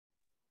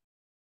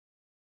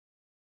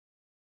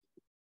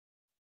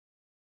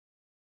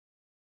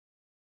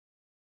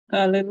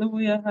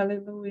Hallelujah,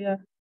 hallelujah.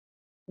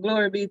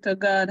 Glory be to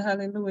God,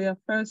 hallelujah.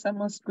 First, I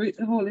must greet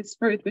the Holy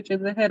Spirit, which is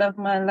the head of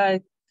my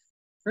life.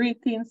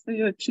 Greetings to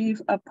your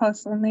chief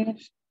apostle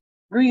Nish.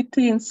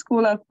 Greetings,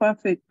 school of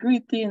prophet.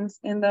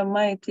 Greetings in the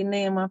mighty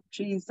name of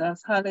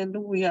Jesus.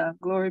 Hallelujah.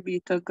 Glory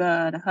be to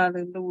God.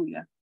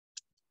 Hallelujah.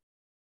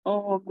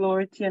 Oh,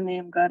 glory to your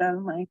name, God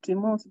Almighty,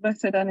 most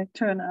blessed and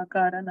eternal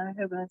God and our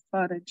Heavenly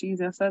Father,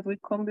 Jesus, as we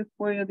come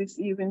before you this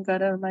evening,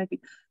 God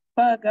Almighty.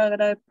 Father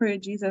God, I pray,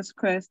 Jesus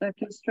Christ, that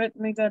you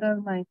strengthen me, God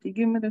Almighty.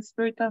 Give me the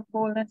spirit of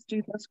boldness,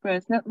 Jesus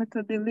Christ. Help me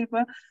to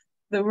deliver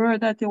the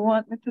word that you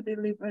want me to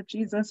deliver,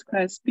 Jesus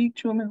Christ. Speak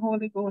through me,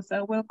 Holy Ghost.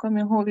 I welcome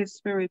you, Holy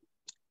Spirit.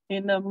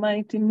 In the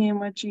mighty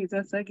name of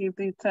Jesus, I give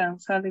thee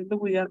thanks.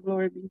 Hallelujah.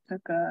 Glory be to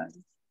God.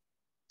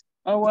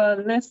 Our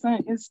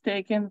lesson is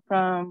taken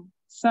from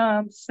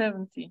Psalm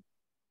 70.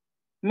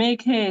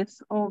 Make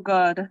haste, O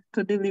God,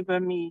 to deliver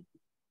me.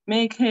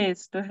 Make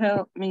haste to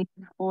help me,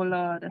 O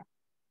Lord.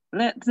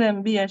 Let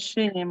them be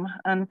ashamed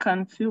and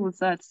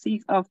confused that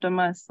seek after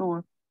my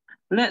soul.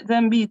 Let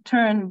them be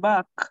turned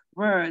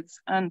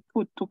backwards and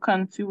put to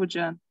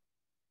confusion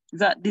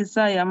that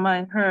desire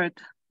my hurt.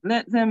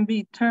 Let them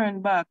be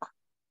turned back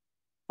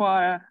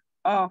for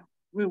a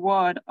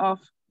reward of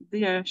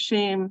their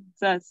shame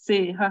that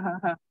say, ha ha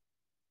ha.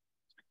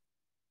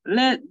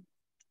 Let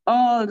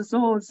all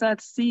those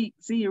that seek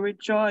thee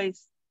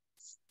rejoice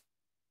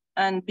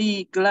and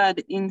be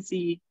glad in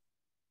thee,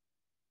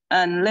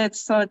 and let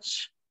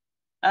such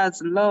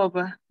as love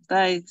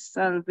thy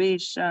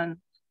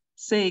salvation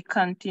say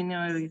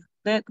continually,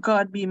 let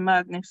God be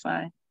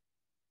magnified.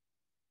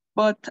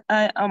 But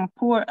I am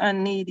poor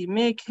and needy.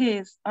 Make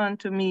haste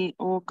unto me,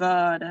 O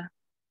God,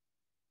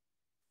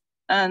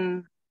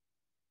 and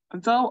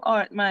thou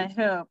art my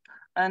help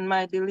and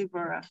my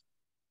deliverer.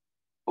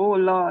 O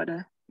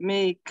Lord,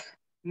 make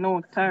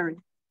no tarry.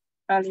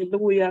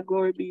 Hallelujah,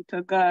 glory be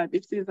to God.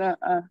 This is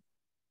a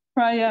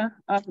prayer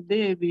of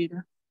David,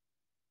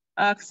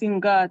 asking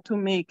God to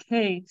make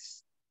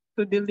haste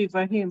to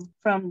deliver him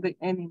from the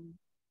enemy.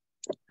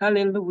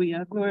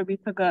 Hallelujah, glory be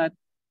to God.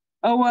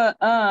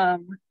 Our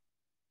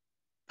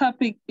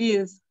topic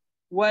is,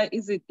 why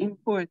is it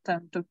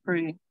important to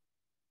pray?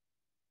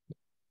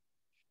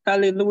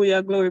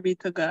 Hallelujah, glory be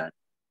to God.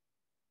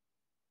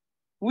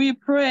 We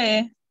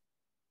pray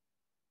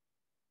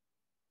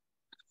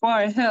for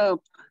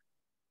help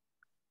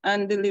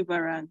and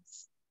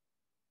deliverance.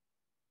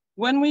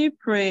 When we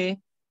pray,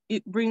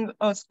 it brings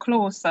us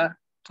closer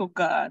to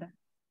God.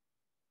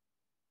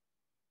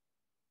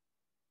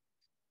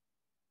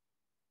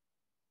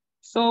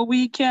 So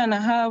we can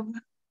have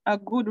a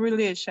good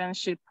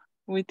relationship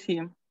with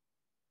him.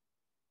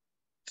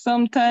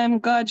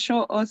 Sometimes God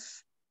shows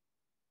us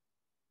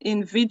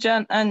in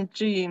vision and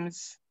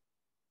dreams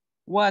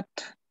what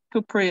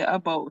to pray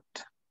about.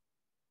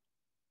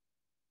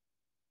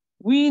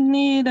 We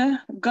need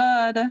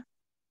God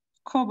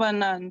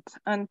covenant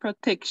and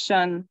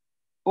protection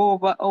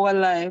over our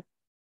life.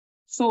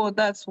 So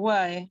that's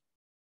why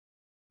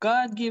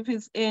God give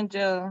his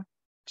angel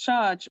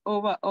charge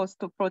over us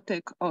to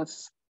protect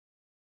us.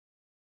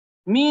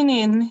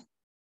 Meaning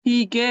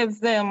he gave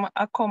them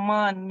a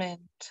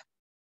commandment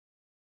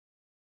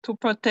to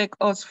protect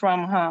us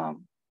from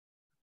harm.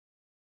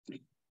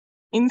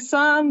 In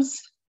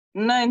Psalms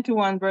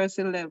 91 verse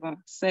 11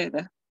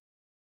 said,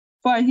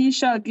 for he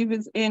shall give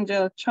his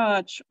angel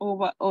charge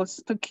over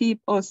us to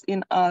keep us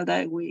in all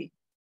thy way.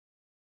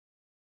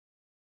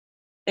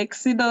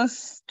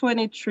 Exodus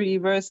 23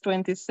 verse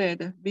 20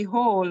 said,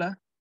 behold,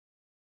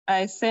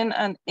 I send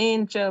an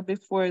angel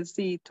before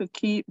thee to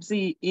keep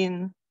thee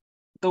in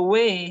the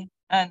way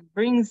and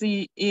bring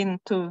thee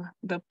into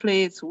the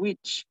place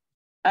which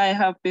I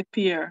have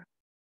prepared.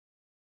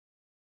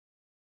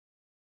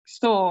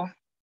 So,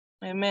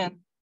 amen.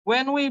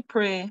 When we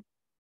pray,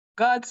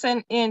 God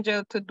sent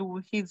angel to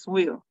do his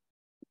will.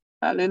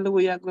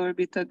 Hallelujah, glory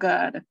be to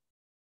God.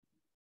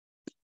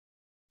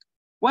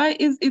 Why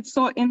is it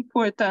so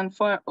important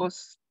for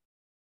us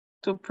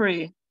to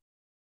pray?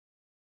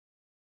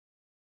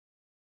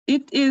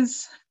 It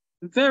is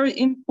very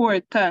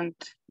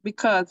important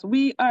because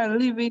we are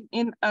living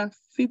in a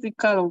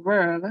physical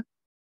world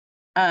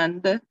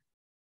and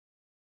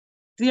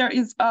there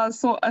is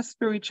also a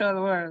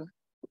spiritual world.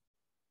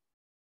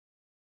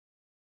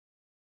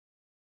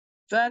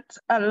 That's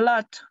a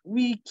lot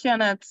we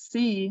cannot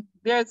see.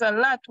 There's a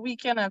lot we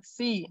cannot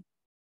see.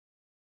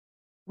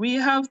 We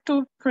have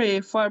to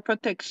pray for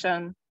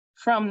protection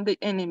from the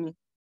enemy.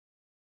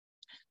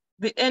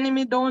 The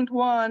enemy don't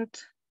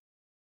want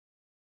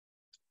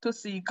to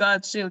see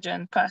God's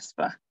children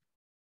prosper.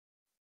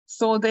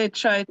 So they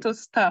try to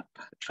stop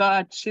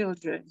God's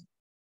children.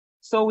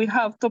 So we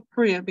have to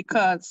pray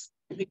because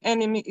the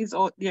enemy is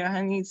out there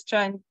and he's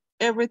trying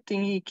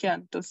everything he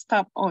can to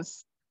stop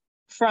us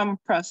from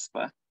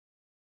prosper.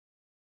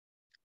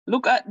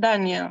 Look at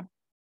Daniel,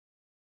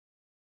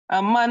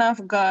 a man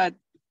of God,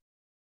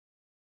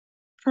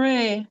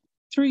 pray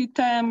 3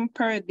 times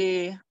per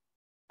day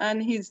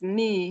on his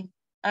knee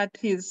at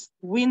his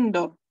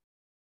window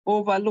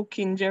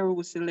overlooking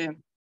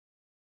Jerusalem.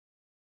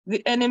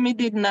 The enemy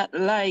did not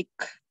like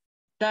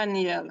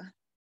Daniel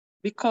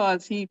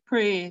because he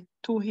prayed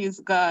to his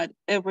God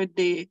every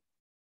day.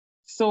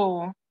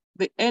 So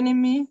the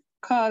enemy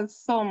caused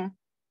some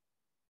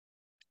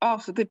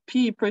of the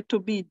people to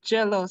be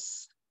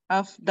jealous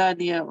of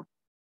Daniel.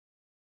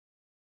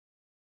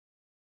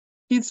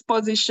 His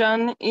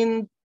position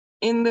in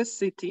the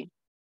city.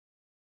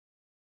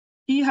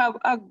 He have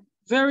a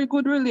very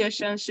good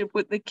relationship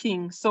with the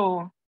king,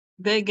 so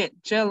they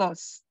get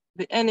jealous.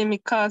 The enemy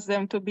caused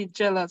them to be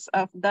jealous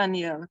of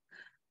Daniel's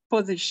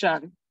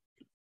position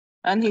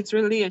and his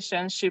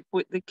relationship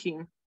with the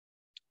king.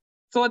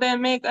 So they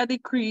make a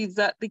decree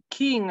that the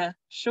king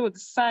should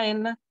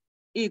sign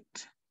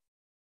it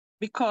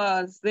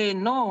because they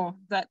know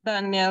that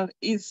Daniel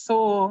is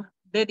so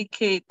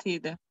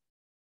dedicated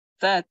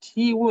that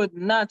he would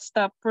not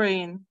stop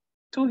praying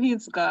to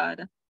his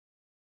God,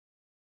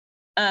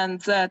 and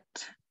that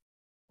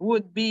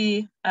would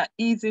be an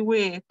easy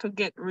way to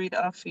get rid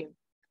of him.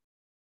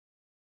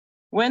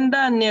 When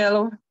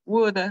Daniel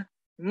would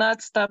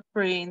not stop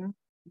praying,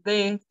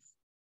 they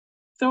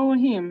threw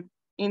him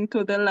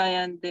into the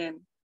lion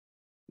den.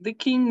 The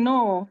king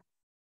knew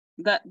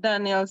that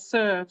Daniel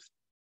served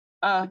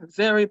a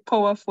very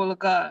powerful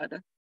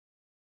God.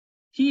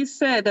 He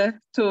said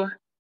to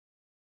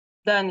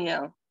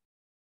Daniel,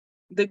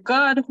 "The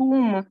God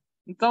whom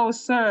thou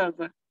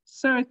serve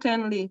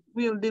certainly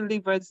will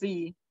deliver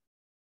thee."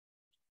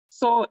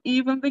 So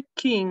even the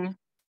king,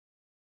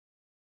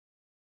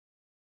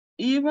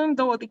 even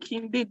though the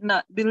king did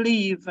not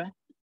believe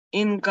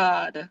in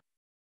God,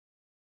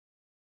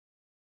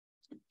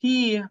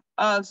 he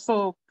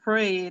also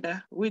prayed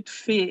with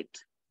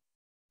faith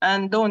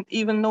and don't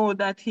even know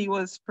that he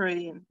was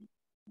praying.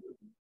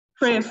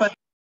 Pray for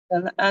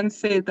Daniel and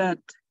say that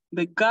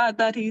the God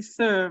that he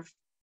served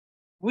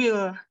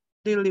will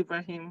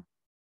deliver him.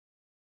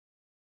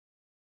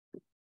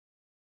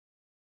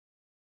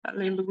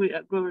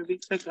 Hallelujah, glory be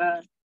to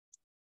God.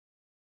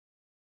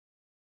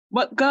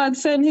 But God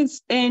sent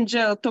his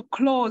angel to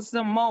close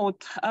the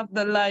mouth of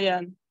the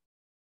lion.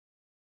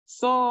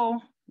 So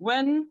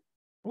when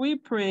we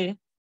pray,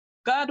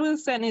 God will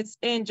send his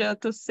angel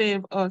to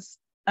save us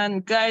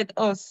and guide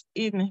us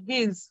in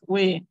his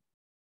way.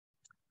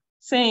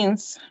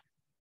 Saints,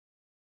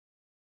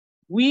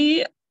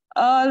 we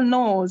all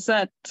know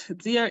that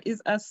there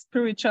is a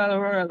spiritual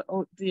world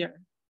out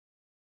there.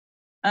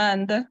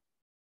 And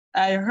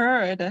I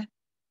heard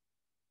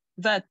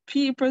that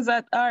people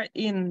that are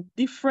in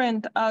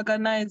different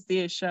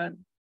organizations,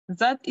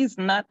 that is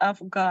not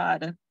of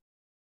God.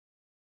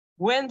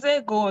 When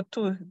they go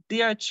to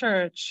their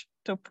church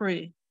to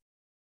pray,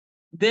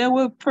 they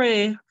will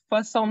pray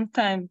for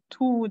sometime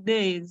 2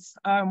 days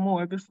or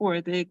more before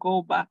they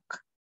go back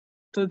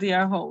to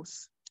their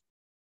house.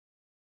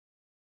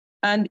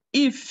 And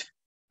if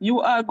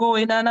you are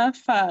going on a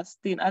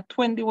fasting, a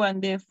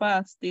 21-day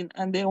fasting,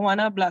 and they want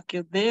to block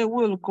you, they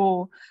will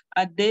go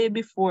a day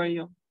before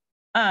you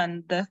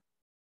and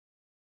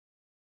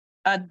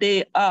a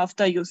day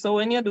after you. So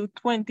when you do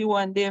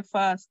 21-day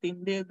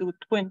fasting, they do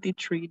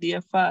 23-day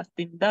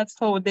fasting. That's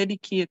how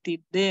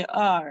dedicated they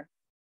are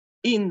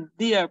in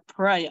their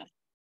prayer.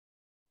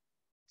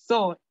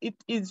 So it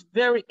is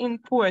very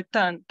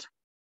important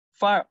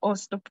for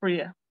us to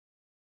pray.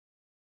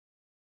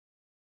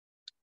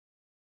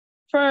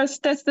 1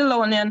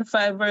 Thessalonians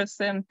 5 verse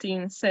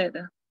 17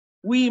 said,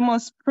 we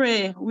must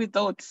pray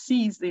without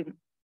ceasing.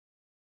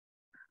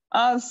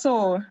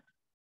 Also,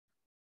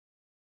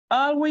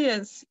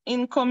 always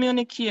in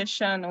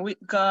communication with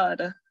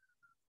God.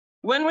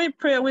 When we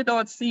pray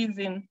without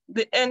ceasing,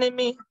 the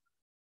enemy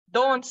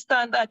don't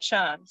stand a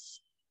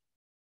chance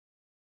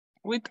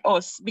with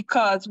us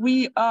because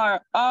we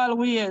are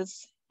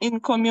always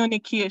in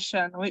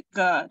communication with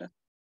God.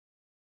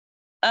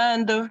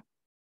 And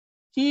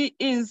he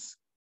is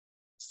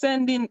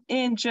sending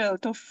angel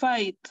to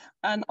fight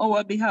on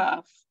our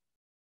behalf.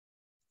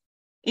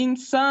 In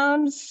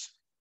Psalms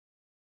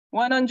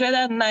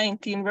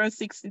 119 verse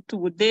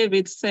 62,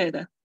 David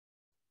said,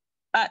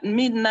 at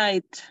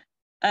midnight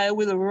I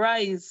will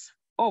rise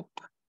up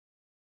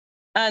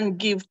and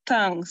give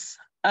thanks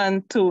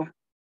unto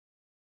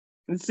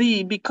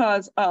thee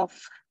because of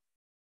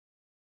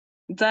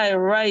thy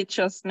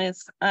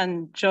righteousness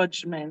and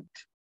judgment.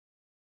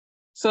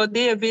 So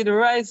David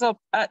rise up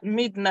at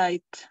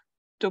midnight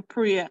to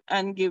pray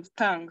and give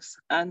thanks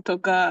unto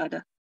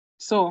God.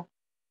 So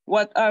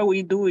what are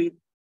we doing?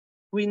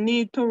 We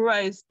need to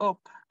rise up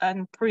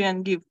and pray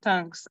and give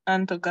thanks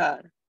unto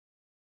God.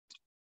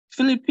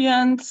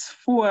 Philippians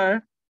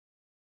 4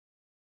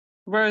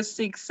 verse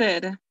 6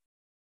 said,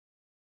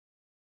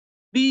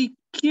 be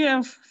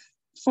careful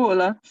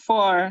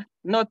for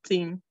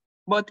nothing,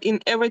 but in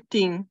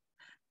everything,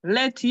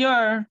 let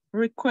your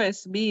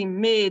requests be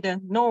made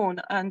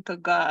known unto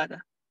God.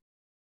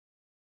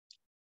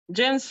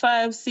 James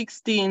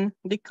 5:16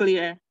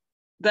 declare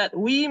that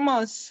we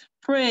must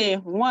pray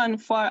one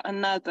for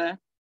another.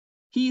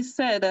 He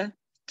said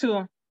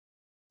to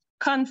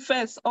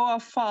confess our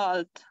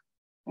fault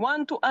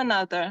one to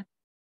another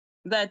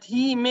that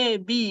he may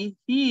be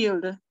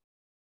healed.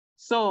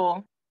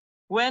 So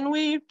when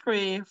we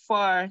pray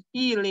for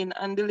healing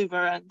and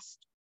deliverance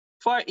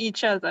for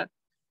each other,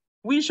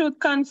 we should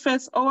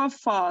confess our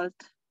fault,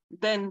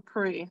 then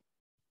pray.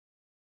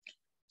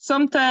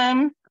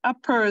 Sometimes a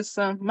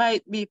person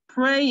might be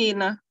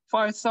praying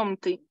for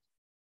something,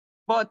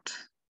 but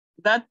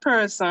that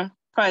person's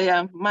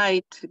prayer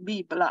might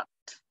be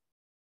blocked.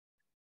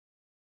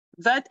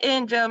 That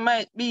angel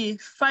might be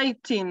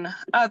fighting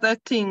other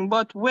things,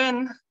 but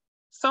when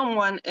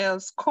someone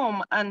else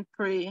come and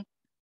pray,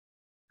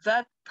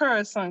 that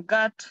person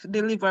got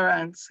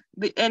deliverance.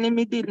 The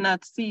enemy did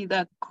not see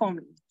that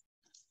coming.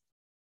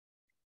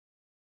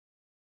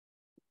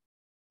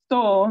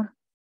 So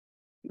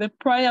the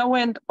prayer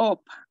went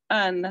up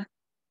and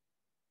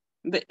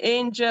the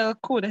angel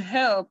could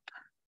help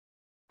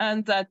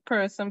on that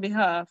person's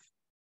behalf.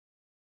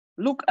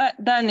 Look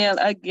at Daniel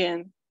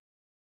again.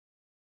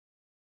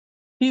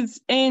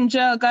 His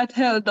angel got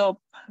held up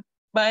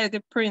by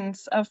the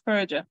prince of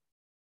Persia.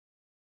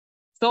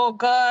 So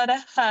God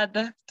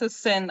had to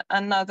send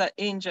another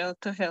angel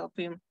to help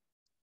him.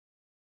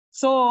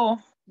 So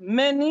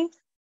maybe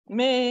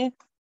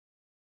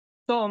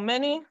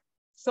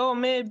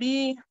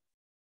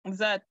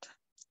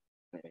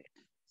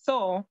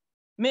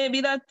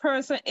that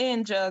person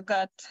angel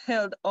got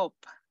held up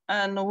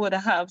and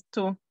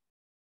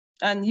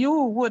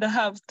you would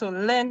have to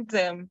lend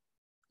them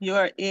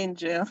your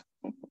angel.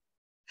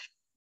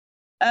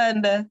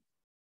 And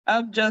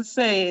I'm just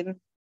saying,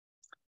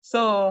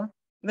 so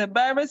the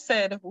Bible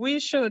said we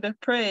should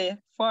pray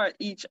for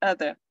each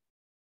other.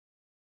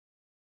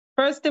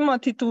 1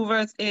 Timothy 2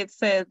 verse 8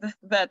 says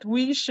that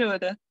we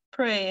should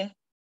pray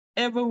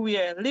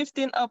everywhere,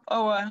 lifting up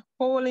our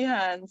holy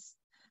hands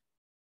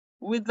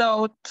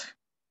without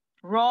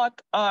wrath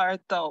or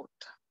doubt.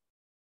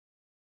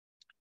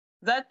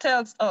 That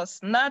tells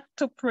us not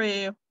to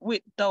pray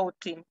with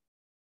doubting.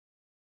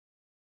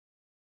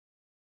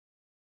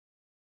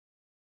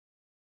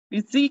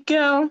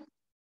 Ezekiel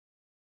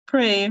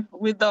prayed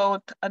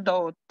without a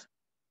doubt,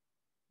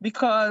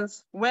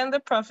 because when the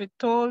prophet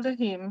told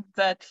him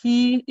that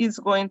he is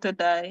going to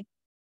die,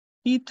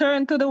 he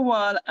turned to the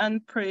wall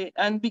and prayed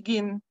and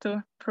began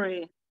to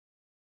pray.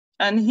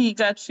 And he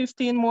got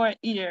 15 more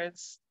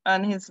years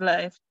on his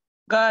life.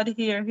 God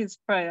heard his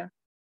prayer.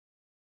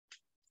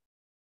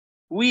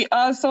 We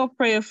also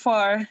pray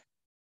for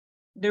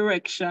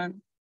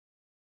direction.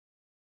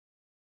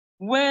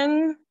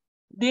 When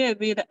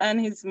David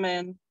and his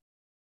men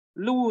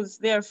lose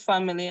their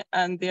family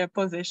and their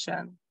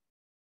possession,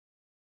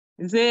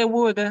 they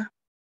want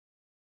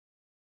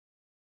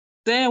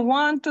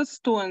to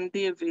stone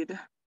David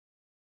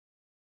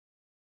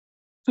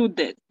to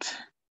death.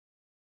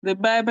 The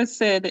Bible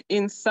said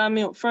in 1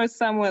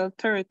 Samuel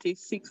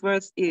 36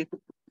 verse 8,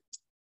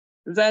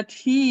 that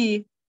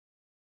he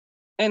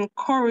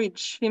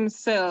encouraged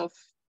himself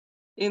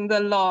in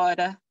the Lord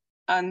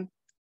and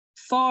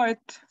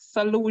sought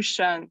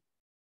solution.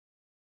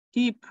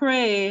 He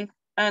prayed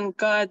and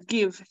God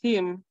gave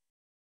him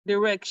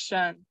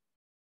direction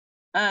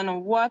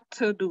and what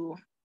to do.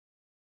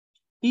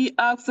 He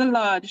asked the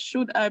Lord,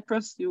 should I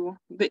pursue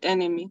the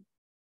enemy?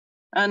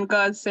 And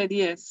God said,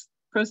 yes,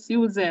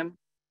 pursue them,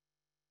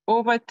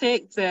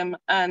 overtake them,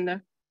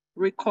 and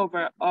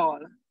recover all.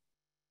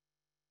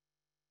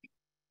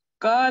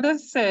 God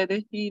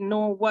said he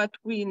knows what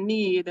we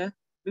need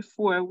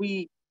before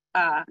we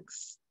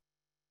ask.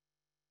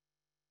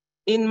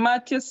 In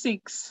Matthew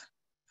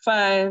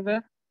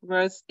 6:5,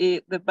 verse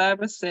 8, the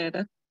Bible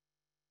said,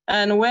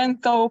 and when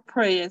thou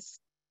prayest,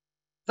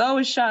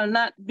 thou shalt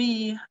not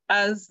be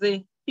as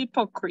the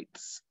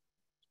hypocrites,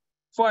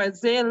 for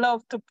they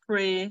love to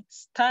pray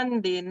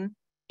standing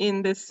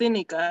in the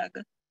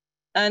synagogue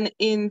and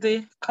in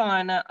the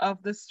corner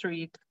of the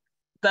street,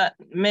 that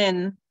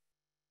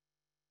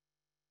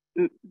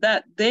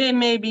they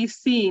may be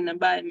seen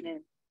by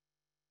men.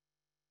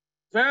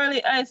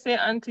 Verily I say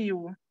unto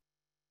you,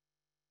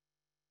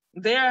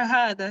 they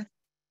had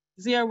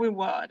their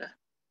reward.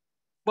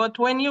 But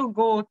when you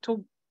go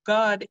to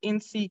God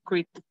in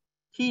secret,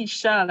 he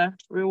shall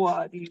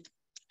reward you.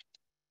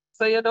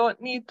 So you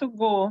don't need to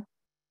go.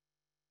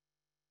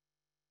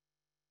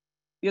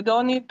 You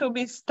don't need to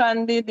be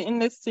standing in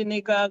the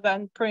synagogue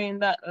and praying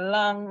that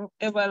long,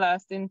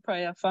 everlasting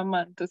prayer for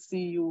man to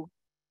see you.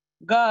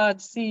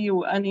 God see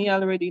you and he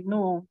already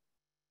know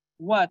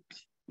what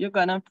you're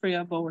gonna pray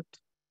about.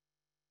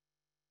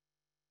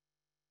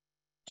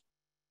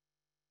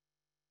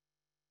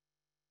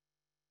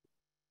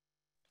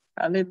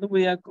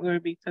 Hallelujah, glory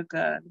be to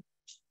God.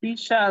 He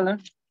shall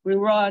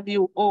reward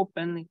you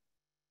openly.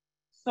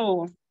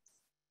 So,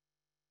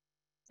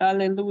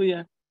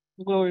 hallelujah,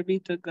 glory be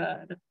to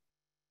God.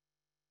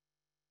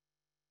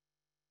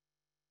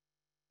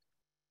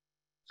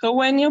 So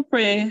when you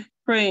praying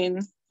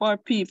for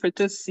people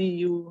to see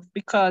you,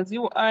 because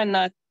you are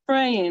not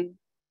praying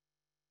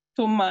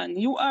to man,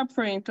 you are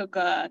praying to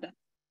God,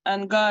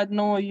 and God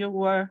knows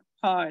your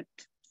heart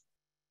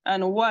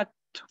and what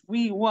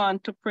we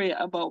want to pray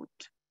about.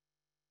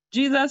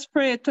 Jesus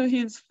prayed to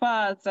his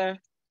Father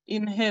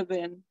in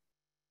heaven,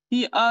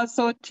 He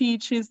also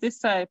teaches his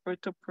disciples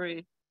to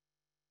pray.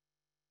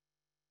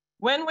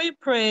 When we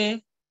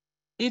pray,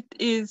 it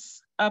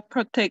is a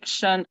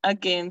protection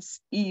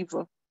against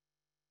evil.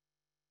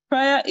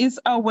 Prayer is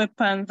a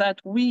weapon that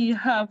we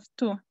have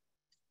to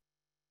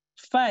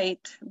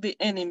fight the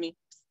enemy.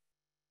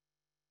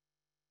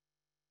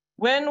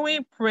 When we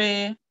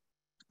pray,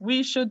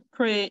 we should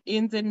pray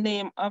in the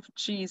name of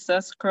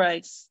Jesus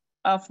Christ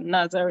of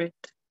Nazareth,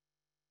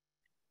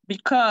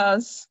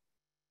 because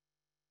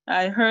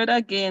I heard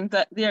again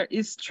that there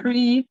is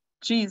 3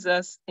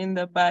 Jesus in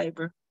the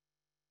Bible.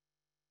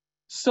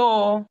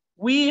 So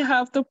we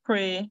have to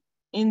pray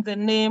in the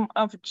name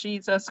of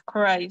Jesus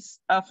Christ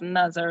of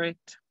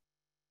Nazareth.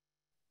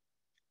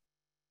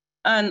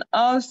 And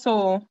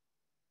also,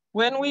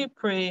 when we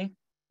pray,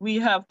 we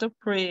have to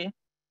pray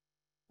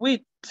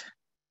with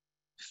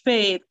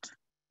faith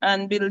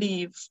and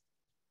believe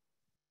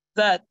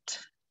that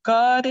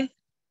God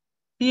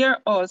hears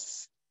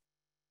us.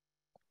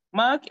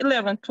 Mark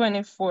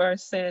 11:24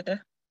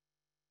 said,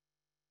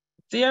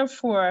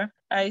 "Therefore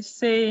I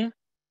say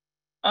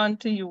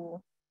unto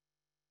you,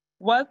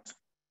 what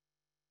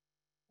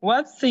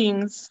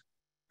things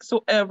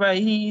soever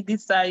ye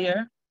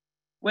desire,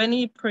 when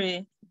ye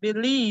pray,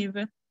 believe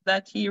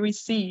that ye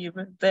receive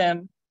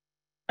them,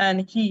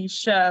 and he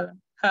shall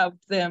have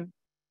them."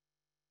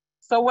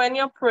 So when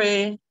you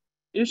pray,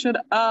 you should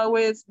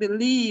always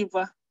believe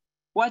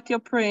what you're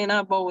praying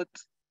about,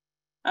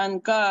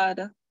 and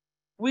God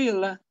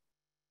will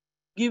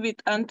give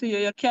it unto you.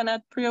 You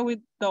cannot pray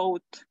with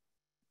doubt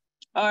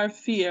or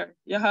fear.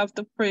 You have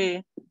to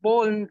pray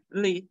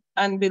boldly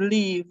and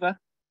believe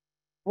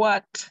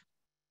what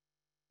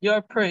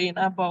you're praying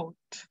about.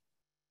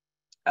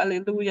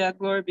 Hallelujah,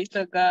 glory be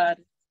to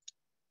God.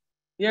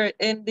 You're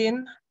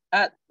ending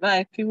at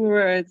my few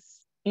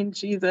words in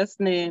Jesus'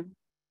 name.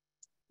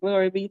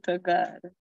 Glory be to God.